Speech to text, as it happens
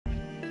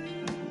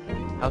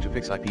How to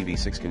fix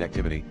IPv6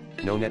 connectivity,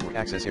 no network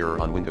access error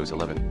on Windows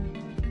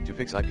 11. To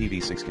fix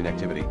IPv6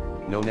 connectivity,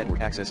 no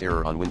network access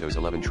error on Windows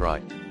 11,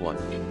 try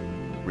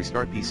 1.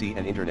 Restart PC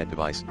and internet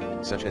device,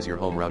 such as your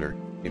home router,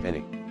 if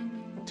any.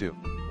 2.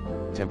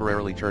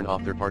 Temporarily turn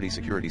off third-party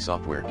security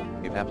software,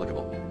 if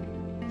applicable.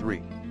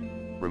 3.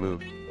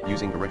 Remove,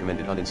 using the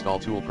recommended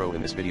Uninstall Tool Pro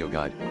in this video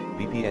guide,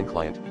 VPN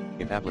client,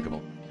 if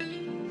applicable.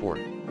 4.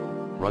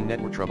 Run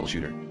Network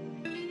Troubleshooter.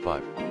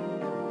 5.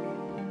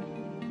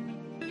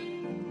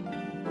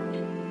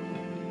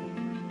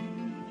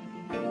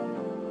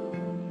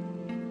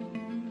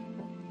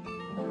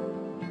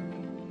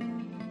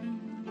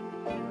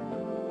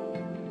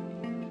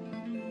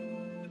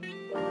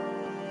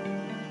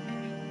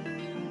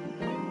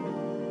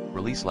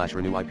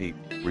 Release/renew IP,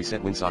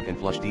 reset WinSock and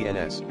flush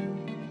DNS.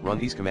 Run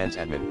these commands: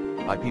 admin,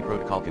 IP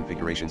protocol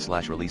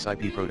configuration/release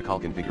IP protocol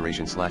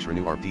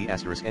configuration/renew RD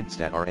 *end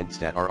stat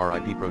RR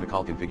IP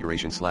protocol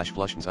configuration/flush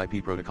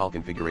IP protocol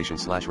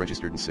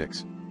configuration/registered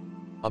 6.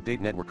 Update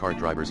network card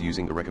drivers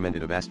using the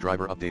recommended Avast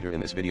driver updater in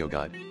this video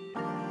guide.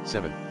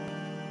 7.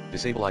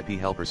 Disable IP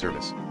helper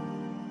service.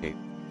 8.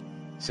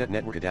 Set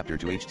network adapter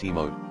to HT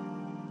mode.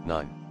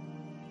 9.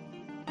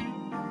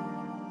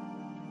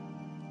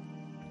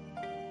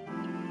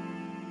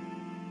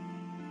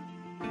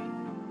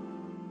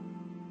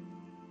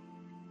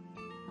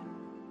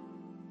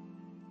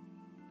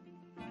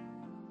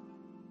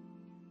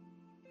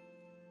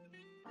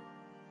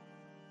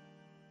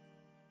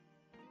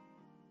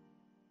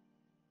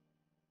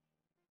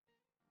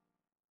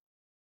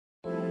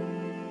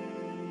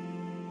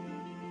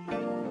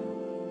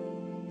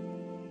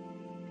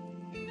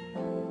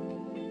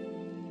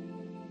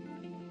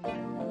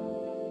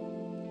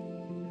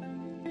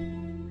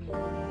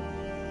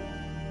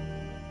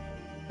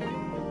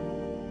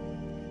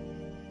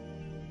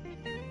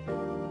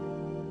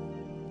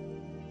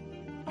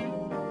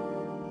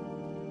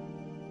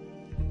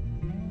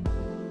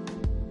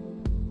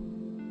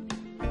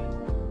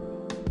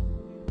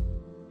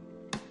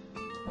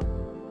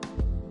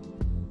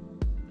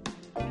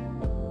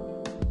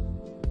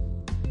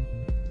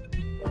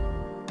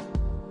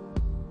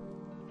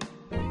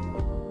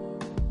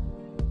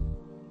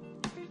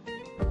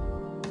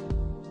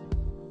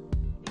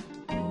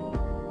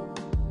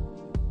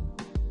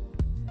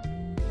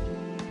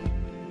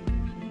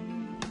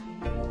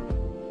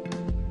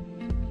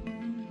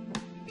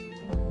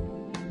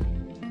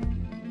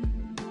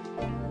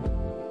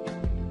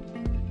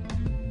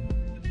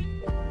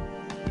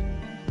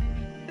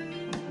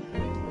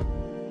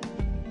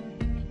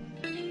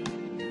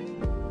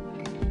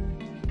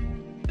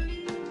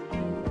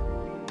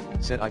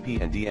 Set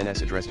IP and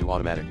DNS address to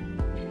automatic.